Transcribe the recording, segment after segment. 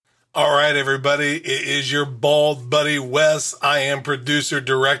All right, everybody. It is your bald buddy, Wes. I am producer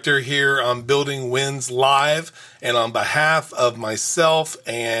director here on Building Wins Live. And on behalf of myself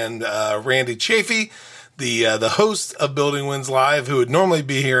and Randy Chafee, the host of Building Wins Live, who would normally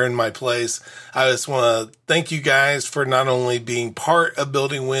be here in my place, I just want to thank you guys for not only being part of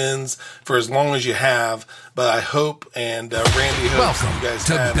Building Wins for as long as you have, but I hope and Randy hopes Welcome you guys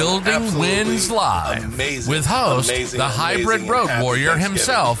to have Building Wins Live with host, the hybrid road warrior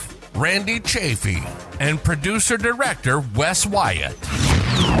himself, Randy Chafee, and producer-director Wes Wyatt.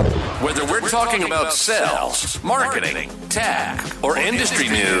 Whether we're talking about sales, marketing, tech, or industry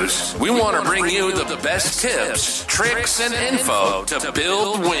news, we want to bring you the best tips, tricks, and info to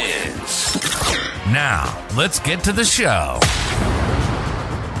build wins. Now, let's get to the show.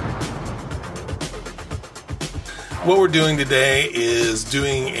 What we're doing today is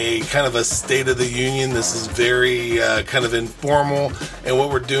doing a kind of a State of the Union. This is very kind of informal. And what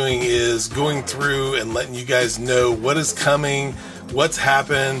we're doing is going through and letting you guys know what is coming, what's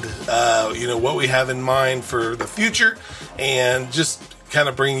happened, what we have in mind for the future, and just kind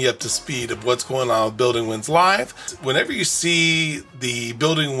of bring you up to speed of what's going on with Building Wins Live. Whenever you see the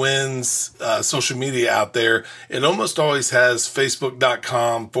Building Wins social media out there, it almost always has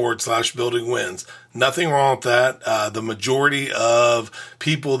facebook.com/Building Wins. Nothing wrong with that. The majority of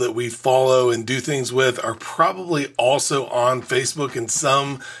people that we follow and do things with are probably also on Facebook in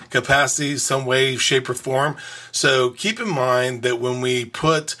some capacity, some way, shape, or form. So keep in mind that when we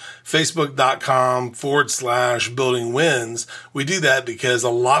put facebook.com/Building Wins, we do that because a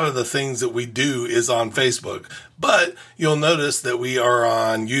lot of the things that we do is on Facebook. But you'll notice that we are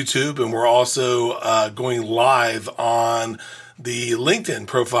on YouTube, and we're also going live on the LinkedIn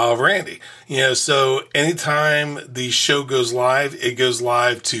profile of Randy. So anytime the show goes live, it goes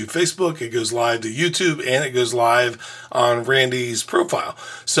live to Facebook, it goes live to YouTube, and it goes live on Randy's profile.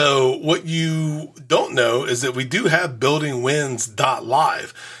 So what you don't know is that we do have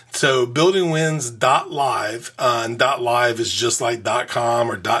buildingwins.live. So buildingwins.live, and .live is just like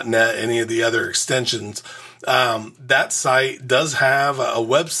 .com or .net, any of the other extensions. That site does have a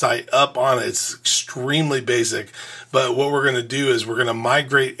website up on it. It's extremely basic, but what we're going to do is we're going to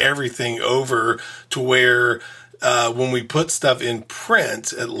migrate everything over to where when we put stuff in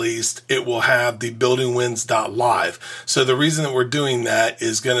print, at least, it will have the buildingwins.live. So the reason that we're doing that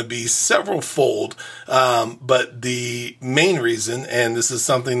is going to be several fold. But the main reason, and this is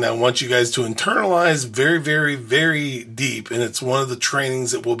something that I want you guys to internalize very, very, very deep, and it's one of the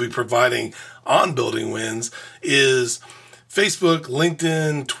trainings that we'll be providing on Building Wins, is Facebook,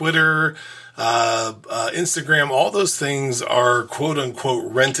 LinkedIn, Twitter, Instagram. All those things are quote unquote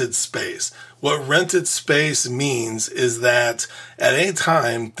rented space. What rented space means is that at any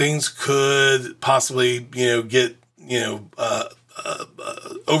time things could possibly, get,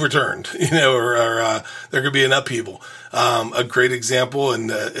 overturned, or there could be an upheaval. A great example, and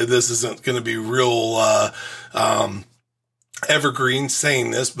this isn't going to be real, evergreen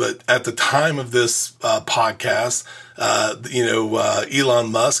saying this, but at the time of this podcast,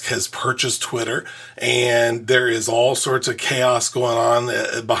 Elon Musk has purchased Twitter, and there is all sorts of chaos going on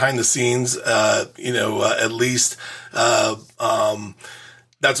behind the scenes. At least that's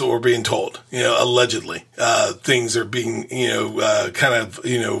what we're being told. Allegedly, things are being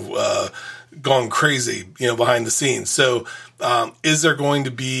gone crazy, behind the scenes. So, is there going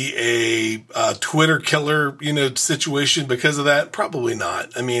to be a Twitter killer, situation because of that? Probably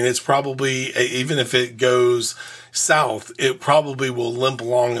not. I mean, it's probably, even if it goes south, it probably will limp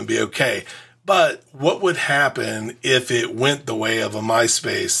along and be okay. But what would happen if it went the way of a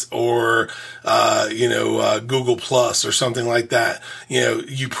MySpace or, Google Plus or something like that?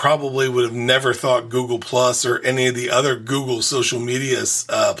 You probably would have never thought Google Plus or any of the other Google social media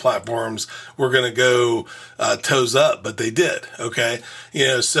platforms were going to go toes up, but they did. Okay.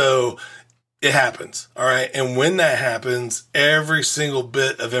 So it happens. All right. And when that happens, every single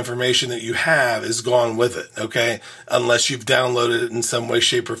bit of information that you have is gone with it. Okay. Unless you've downloaded it in some way,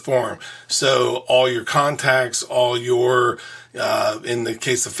 shape, or form. So all your contacts, all your, in the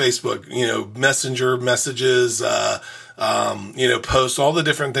case of Facebook, messenger messages, posts, all the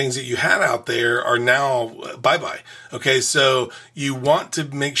different things that you had out there are now bye-bye. Okay. So you want to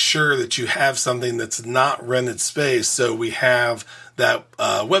make sure that you have something that's not rented space. So we have that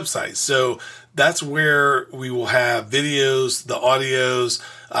website. So that's where we will have videos, the audios,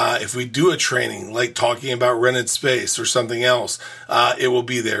 If we do a training, like talking about rented space or something else, it will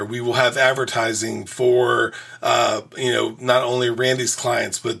be there. We will have advertising for, not only Randy's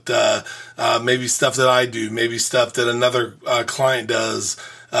clients, but maybe stuff that I do, maybe stuff that another client does.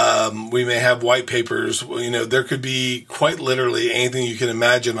 We may have white papers. There could be quite literally anything you can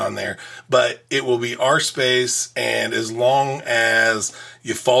imagine on there, but it will be our space. And as long as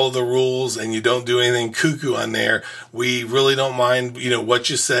you follow the rules and you don't do anything cuckoo on there, we really don't mind, what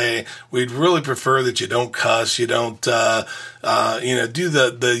you say. We'd really prefer that you don't cuss, you don't, do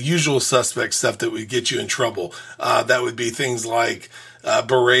the usual suspect stuff that would get you in trouble. That would be things like,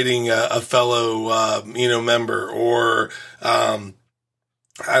 berating a fellow, member, or,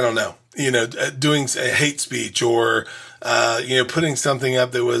 I don't know, doing a hate speech, or, putting something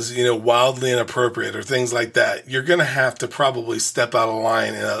up that was, wildly inappropriate, or things like that. You're going to have to probably step out of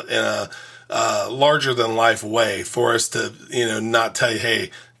line in a larger than life way for us to, not tell you,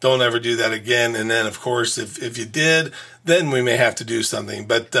 hey, don't ever do that again. And then, of course, if you did, then we may have to do something.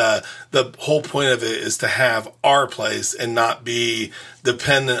 But the whole point of it is to have our place and not be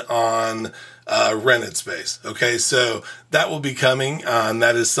dependent on rented space. Okay, so that will be coming.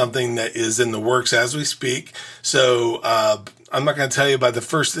 That is something that is in the works as we speak. So I'm not going to tell you by the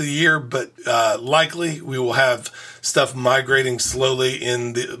first of the year, but likely we will have stuff migrating slowly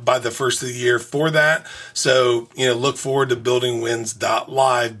by the first of the year for that. So, look forward to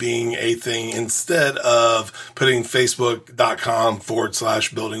buildingwins.live being a thing instead of putting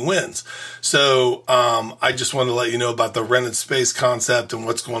facebook.com/buildingwins. So, I just wanted to let you know about the rented space concept and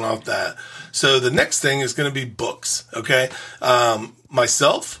what's going on with that. So the next thing is going to be books. Okay.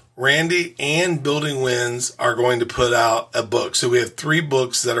 Myself, Randy, and Building Wins are going to put out a book. So we have 3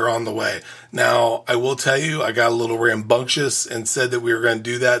 books that are on the way. Now, I will tell you, I got a little rambunctious and said that we were going to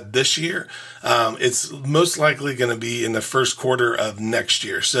do that this year. It's most likely going to be in the first quarter of next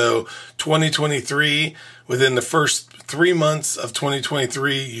year. So 2023, within the first 3 months of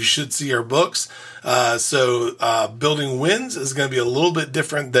 2023, you should see our books. So Building Wins is going to be a little bit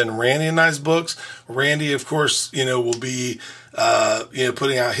different than Randy and I's books. Randy, of course, will be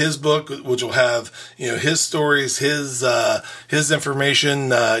putting out his book, which will have, his stories, his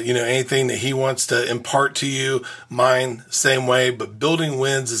information, anything that he wants to impart to you. Mine, same way. But Building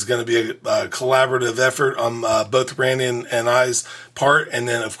Wins is going to be a collaborative effort on both Randy and I's part. And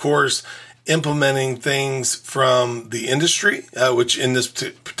then, of course, implementing things from the industry, which in this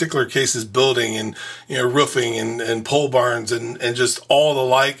particular case is building and, roofing and pole barns and just all the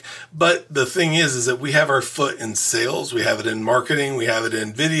like. But the thing is that we have our foot in sales. We have it in marketing. We have it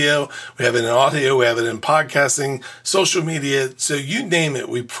in video. We have it in audio. We have it in podcasting, social media. So you name it,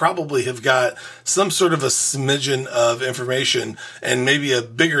 we probably have got some sort of a smidgen of information, and maybe a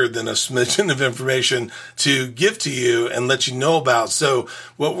bigger than a smidgen of information to give to you and let you know about. So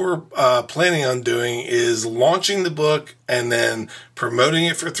what we're planning on doing is launching the book and then promoting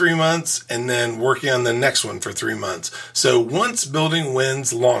it for 3 months and then working on the next one for 3 months. So once Building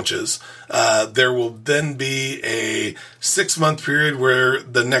Wins launches, there will then be a 6-month period where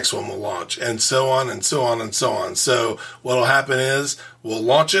the next one will launch, and so on and so on and so on. So what will happen is we'll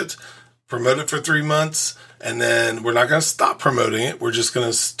launch it, promote it for 3 months, and then we're not going to stop promoting it. We're just going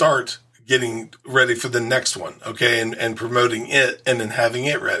to start getting ready for the next one, okay, and promoting it and then having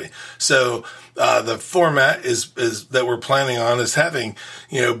it ready. So the format is that we're planning on is having,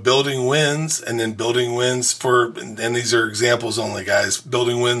 Building Wins, and then Building Wins for, and these are examples only, guys,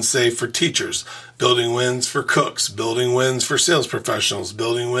 Building Wins, say, for teachers, Building Wins for cooks, Building Wins for sales professionals,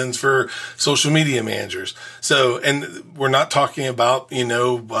 Building Wins for social media managers. So, and we're not talking about,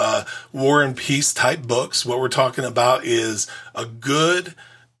 war and peace type books. What we're talking about is a good,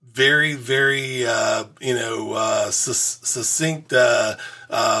 very, very, succinct,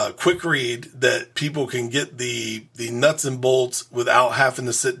 quick read that people can get the nuts and bolts without having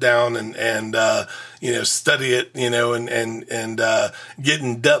to sit down and study it, and get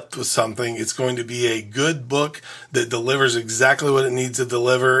in depth with something. It's going to be a good book that delivers exactly what it needs to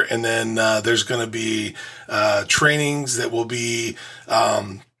deliver. And then, there's going to be, trainings that will be,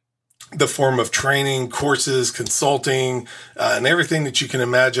 the form of training, courses, consulting, and everything that you can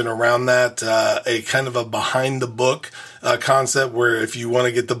imagine around that, a kind of a behind the book concept where if you want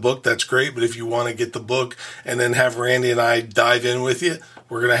to get the book, that's great. But if you want to get the book and then have Randy and I dive in with you,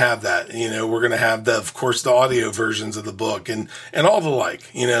 we're going to have that. We're going to have of course, the audio versions of the book and all the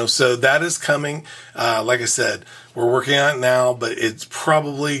like, so that is coming. Like I said, we're working on it now, but it's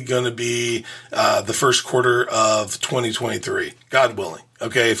probably going to be the first quarter of 2023, God willing.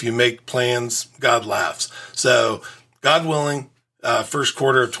 Okay, if you make plans, God laughs. So, God willing, first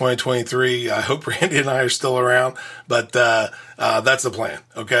quarter of 2023. I hope Randy and I are still around, but that's the plan.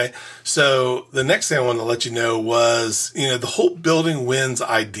 Okay. So the next thing I wanted to let you know was, the whole Building Wins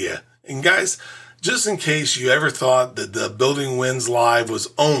idea. And guys, just in case you ever thought that the Building Wins Live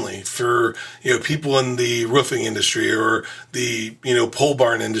was only for, people in the roofing industry or the, pole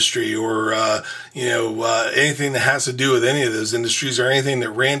barn industry or, anything that has to do with any of those industries or anything that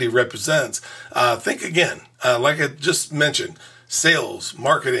Randy represents, think again. Like I just mentioned, sales,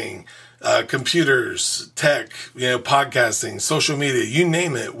 marketing, computers, tech, podcasting, social media, you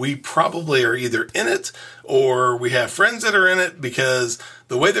name it. We probably are either in it or we have friends that are in it, because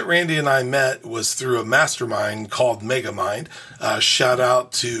the way that Randy and I met was through a mastermind called Megamind. Shout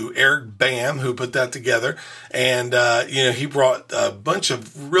out to Eric Bam, who put that together. And, he brought a bunch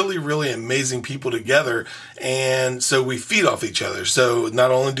of really, really amazing people together. And so we feed off each other. So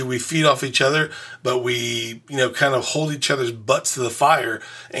not only do we feed off each other, but we, kind of hold each other's butts to the fire.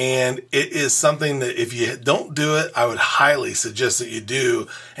 And it is something that if you don't do it, I would highly suggest that you do.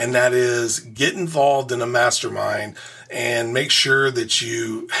 And that is get involved in a mastermind and make sure that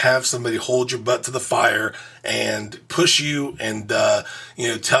you have somebody hold your butt to the fire and push you and,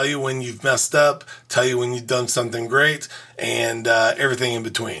 tell you when you've messed up, tell you when you've done something great, and everything in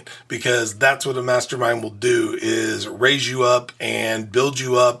between. Because that's what a mastermind will do, is raise you up and build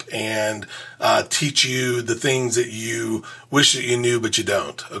you up and teach you the things that you wish that you knew, but you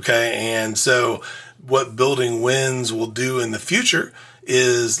don't. Okay. And so what Building Wins will do in the future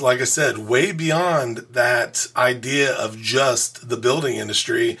is, like I said, way beyond that idea of just the building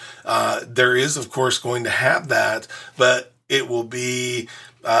industry. There is, of course, going to have that, but it will be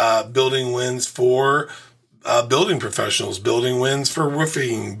Building Wins for building professionals, Building Wins for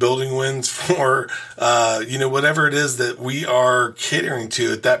roofing, Building Wins for, whatever it is that we are catering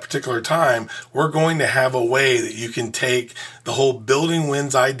to at that particular time. We're going to have a way that you can take the whole Building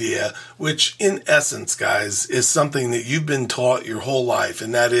Wins idea, which in essence, guys, is something that you've been taught your whole life.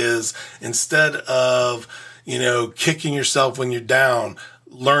 And that is, instead of, kicking yourself when you're down,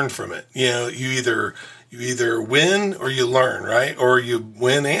 learn from it. You either win or you learn, right? Or you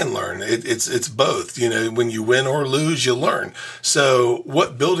win and learn. It's both. When you win or lose, you learn. So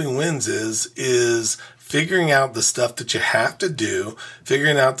what Building Wins is figuring out the stuff that you have to do,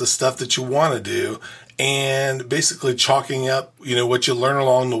 figuring out the stuff that you want to do, and basically chalking up, what you learn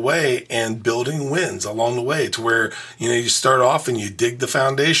along the way and building wins along the way to where, you start off and you dig the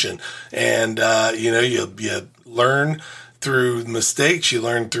foundation and, you learn through mistakes, you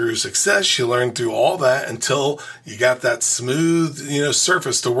learn through success, you learn through all that until you got that smooth,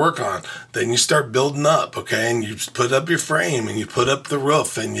 surface to work on. Then you start building up, okay? And you put up your frame and you put up the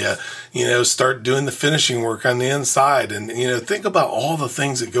roof and you start doing the finishing work on the inside. And, think about all the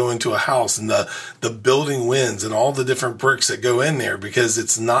things that go into a house and the Building Wins and all the different bricks that go in there, because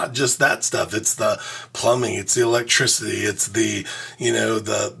it's not just that stuff. It's the plumbing, it's the electricity, it's the,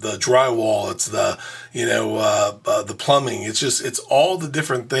 the drywall, it's the, the plumbing. It's all the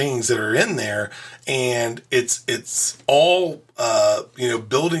different things that are in there, and it's all,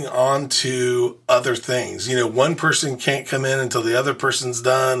 building onto other things. One person can't come in until the other person's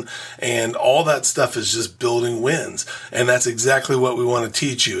done, and all that stuff is just building wins. And that's exactly what we want to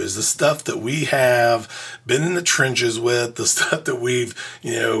teach you, is the stuff that we have been in the trenches with, the stuff that we've,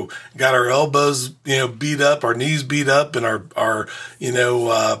 got our elbows, beat up, our knees beat up, and our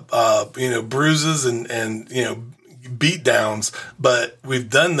bruises and beat downs, but we've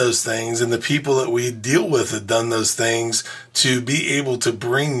done those things, and the people that we deal with have done those things to be able to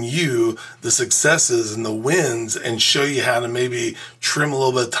bring you the successes and the wins and show you how to maybe trim a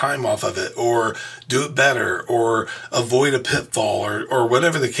little bit of time off of it or do it better or avoid a pitfall or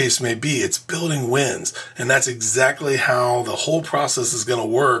whatever the case may be. It's building wins. And that's exactly how the whole process is going to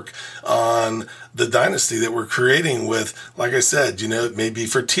work on the dynasty that we're creating with, like I said, it may be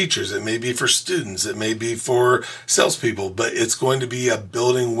for teachers, it may be for students, it may be for salespeople, but it's going to be a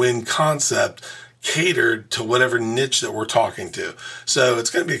building win concept catered to whatever niche that we're talking to. So it's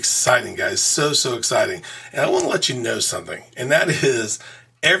going to be exciting, guys. So exciting. And I want to let you know something. And that is,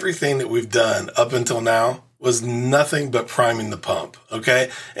 everything that we've done up until now was nothing but priming the pump. Okay.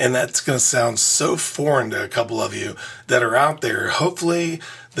 And that's going to sound so foreign to a couple of you that are out there. Hopefully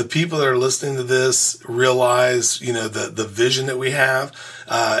the people that are listening to this realize, the vision that we have,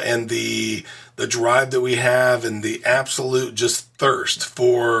 and the drive that we have, and the absolute just thirst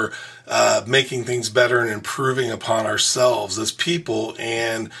for, making things better and improving upon ourselves as people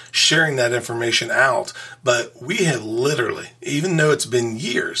and sharing that information out. But we have literally, even though it's been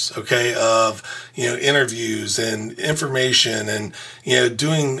years, okay, of, interviews and information and,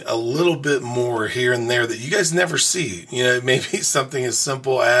 doing a little bit more here and there that you guys never see, maybe something as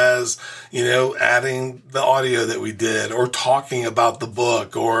simple as, adding the audio that we did, or talking about the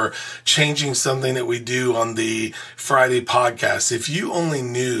book, or changing something that we do on the Friday podcast. If you only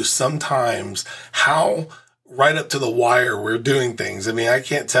knew sometimes how right up to the wire we're doing things. I mean, I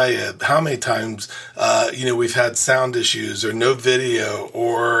can't tell you how many times, we've had sound issues or no video,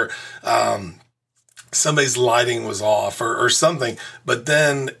 or somebody's lighting was off or something. But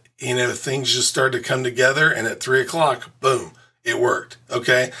then, things just started to come together, and at 3:00, boom, it worked.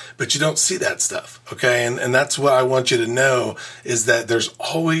 Okay. But you don't see that stuff. Okay. And that's what I want you to know, is that there's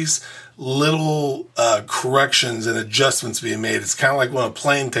always little corrections and adjustments being made. It's kind of like when a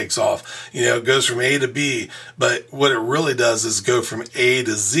plane takes off, it goes from A to B, but what it really does is go from A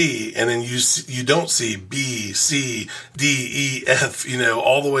to Z, and then you don't see B, C, D, E, F,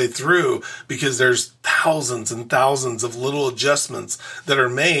 all the way through, because there's thousands and thousands of little adjustments that are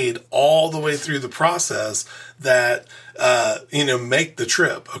made all the way through the process that make the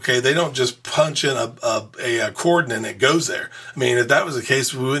trip. Okay. They don't just punch in a coordinate and it goes there. I mean, if that was the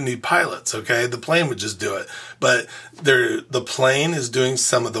case, we wouldn't need pilots. Okay. The plane would just do it. But the plane is doing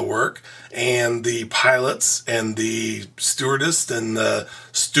some of the work, and the pilots and the stewardess and the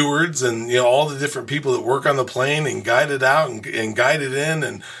stewards and, all the different people that work on the plane and guide it out and guide it in,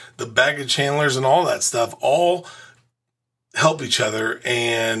 and the baggage handlers and all that stuff all help each other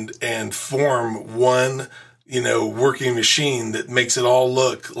and form one, working machine that makes it all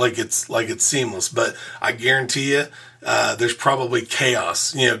look like it's seamless. But I guarantee you, there's probably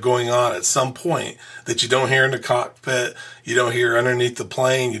chaos, going on at some point that you don't hear in the cockpit, you don't hear underneath the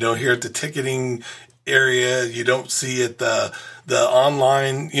plane, you don't hear at the ticketing area, you don't see at the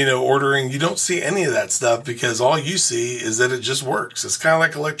online, ordering. You don't see any of that stuff, because all you see is that it just works. It's kind of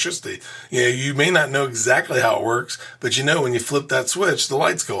like electricity. You may not know exactly how it works, but when you flip that switch, the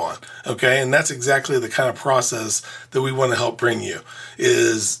lights go on. Okay. And that's exactly the kind of process that we want to help bring you,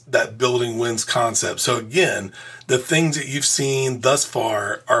 is that building wins concept. So again, the things that you've seen thus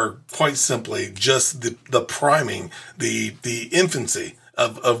far are quite simply just the priming, the infancy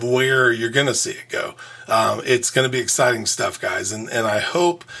of where you're going to see it go. It's going to be exciting stuff, guys. And I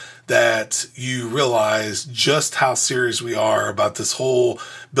hope that you realize just how serious we are about this whole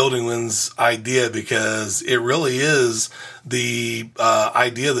Building Wins idea, because it really is the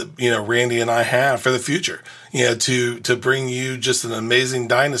idea that, Randy and I have for the future, to bring you just an amazing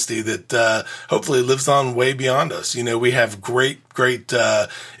dynasty that hopefully lives on way beyond us. We have great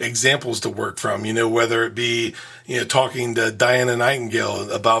examples to work from, whether it be, talking to Diana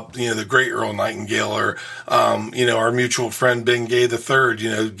Nightingale about, the great Earl Nightingale, or, our mutual friend Ben Gay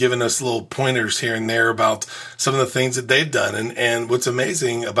III, giving us little pointers here and there about some of the things that they've done. And what's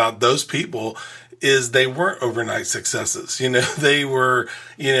amazing about those people is they weren't overnight successes. They were,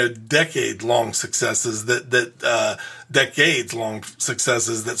 decade-long successes decades-long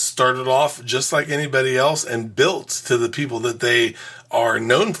successes that started off just like anybody else and built to the people that they are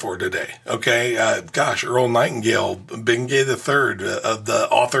known for today. Okay. Earl Nightingale, Ben Gay III, the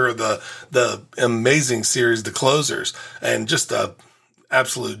author of the amazing series, The Closers, and just a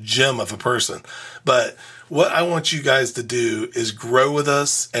absolute gem of a person. But what I want you guys to do is grow with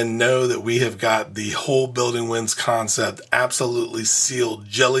us and know that we have got the whole Building Wins concept absolutely sealed,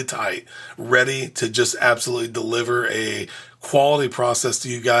 jelly tight, ready to just absolutely deliver a quality process to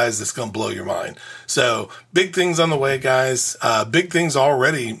you guys that's going to blow your mind. So big things on the way, guys. Big things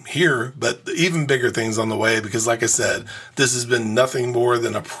already here, but even bigger things on the way, because like I said, this has been nothing more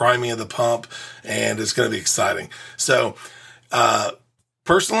than a priming of the pump, and it's going to be exciting. So,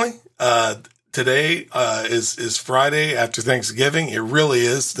 personally, today is Friday after Thanksgiving. It really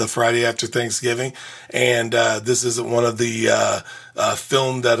is the Friday after Thanksgiving, and this isn't one of the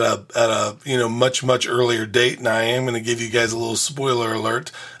filmed at a much earlier date. And I am going to give you guys a little spoiler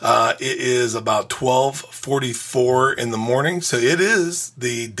alert. It is about 12:44 in the morning, so it is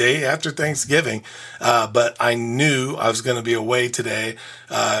the day after Thanksgiving. But I knew I was going to be away today.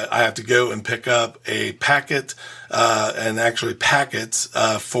 I have to go and pick up a packet. And actually packets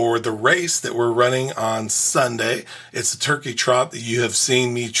for the race that we're running on Sunday. It's a turkey trot that you have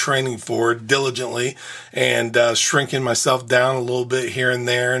seen me training for diligently, and shrinking myself down a little bit here and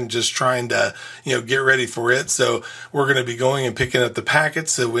there, and just trying to get ready for it. So we're going to be going and picking up the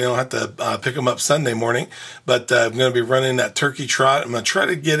packets, so we don't have to pick them up Sunday morning. But I'm going to be running that turkey trot. I'm going to try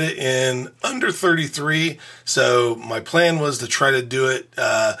to get it in under 33. So my plan was to try to do it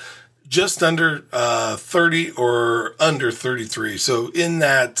just under 30 or under 33. So in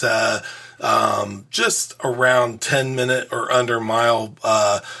that just around 10-minute or under mile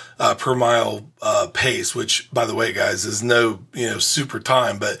per mile pace, which, by the way, guys, is no super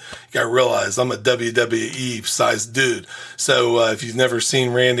time, but you got to realize I'm a WWE sized dude. So if you've never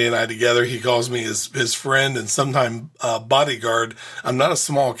seen Randy and I together, he calls me his friend and sometimes bodyguard. I'm not a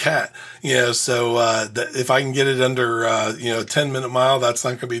small cat, so if I can get it under 10-minute mile, that's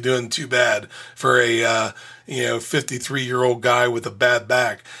not going to be doing too bad for a 53-year-old guy with a bad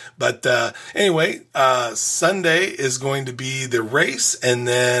back. But anyway, Sunday is going to be the race. And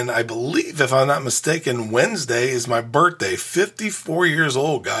then I believe, if I'm not mistaken, Wednesday is my birthday, 54 years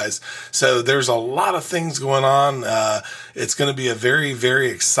old, guys. So there's a lot of things going on. It's going to be a very, very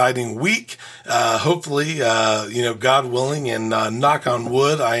exciting week. Hopefully, God willing, and knock on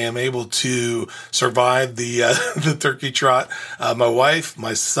wood, I am able to survive the turkey trot. My wife,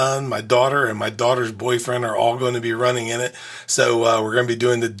 my son, my daughter, and my daughter's boyfriend are all going to be running in it. So we're going to be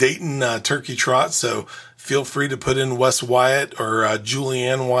doing the Dayton turkey trot. So feel free to put in Wes Wyatt or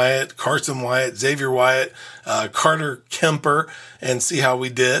Julianne Wyatt, Carson Wyatt, Xavier Wyatt, Carter Kemper, and see how we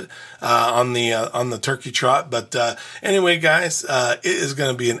did on the turkey trot. But anyway, guys, it is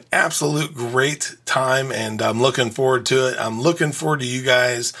going to be an absolute great time, and I'm looking forward to it. I'm looking forward to you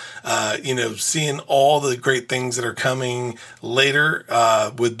guys, seeing all the great things that are coming later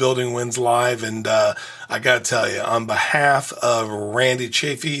with Building Wins Live. And I got to tell you, on behalf of Randy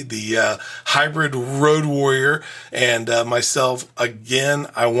Chafee, the hybrid road warrior, and myself, again,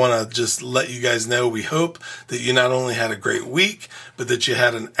 I want to just let you guys know we hope that you not only had a great week, but that you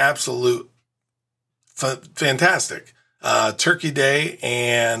had an absolute fantastic Turkey Day,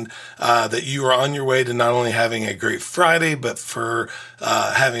 and that you are on your way to not only having a great Friday, but for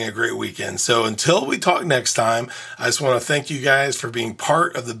having a great weekend. So until we talk next time, I just want to thank you guys for being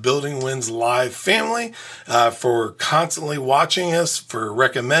part of the Building Wins Live family, for constantly watching us, for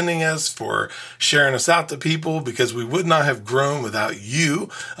recommending us, for sharing us out to people, because we would not have grown without you.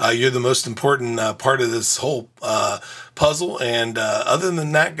 You're the most important part of this whole puzzle. And other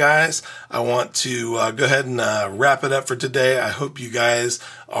than that, guys, I want to go ahead and wrap it up for today. I hope you guys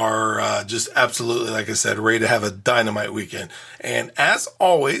are just absolutely, like I said, ready to have a dynamite weekend. And as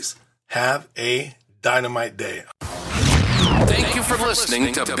always, have a dynamite day. Thank you for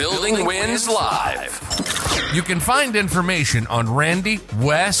listening to Building Wins Live. You can find information on Randy,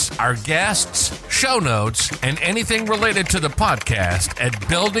 Wes, our guests, show notes, and anything related to the podcast at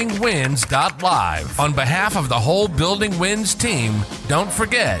buildingwins.live. On behalf of the whole Building Wins team, don't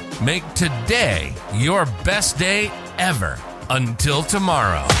forget, make today your best day ever. Until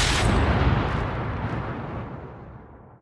tomorrow.